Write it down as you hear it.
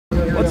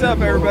What's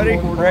up, everybody?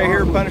 Right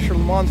here at Punisher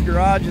Lemans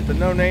Garage at the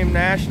No Name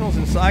Nationals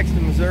in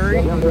Sikeston, Missouri.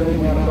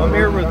 I'm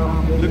here with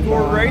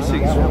Liquor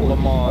Racing's Le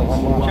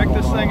Mans. Check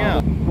this thing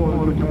out.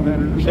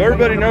 So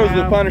everybody knows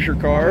the Punisher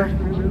car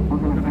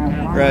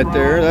right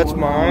there. That's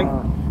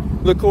mine.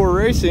 Liquor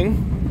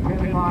Racing.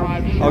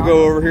 I'll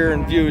go over here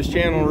and view his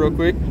channel real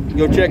quick.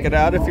 Go check it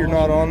out if you're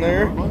not on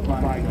there.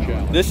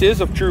 This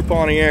is a true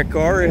Pontiac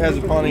car. It has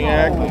a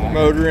Pontiac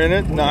motor in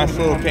it. Nice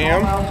little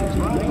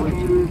cam.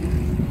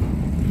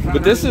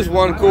 But this is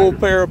one cool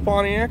pair of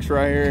Pontiacs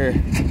right here.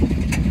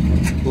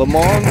 Le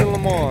Mans and Le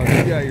Mans.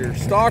 You got your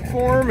stock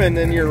form and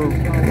then your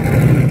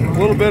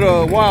little bit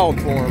of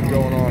wild form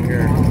going on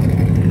here.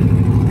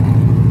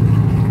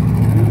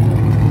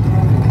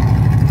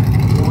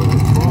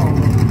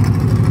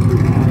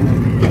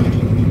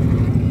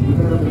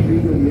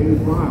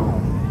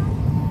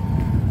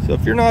 So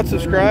if you're not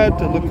subscribed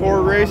to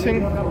Liquor Racing,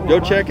 go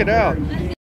check it out.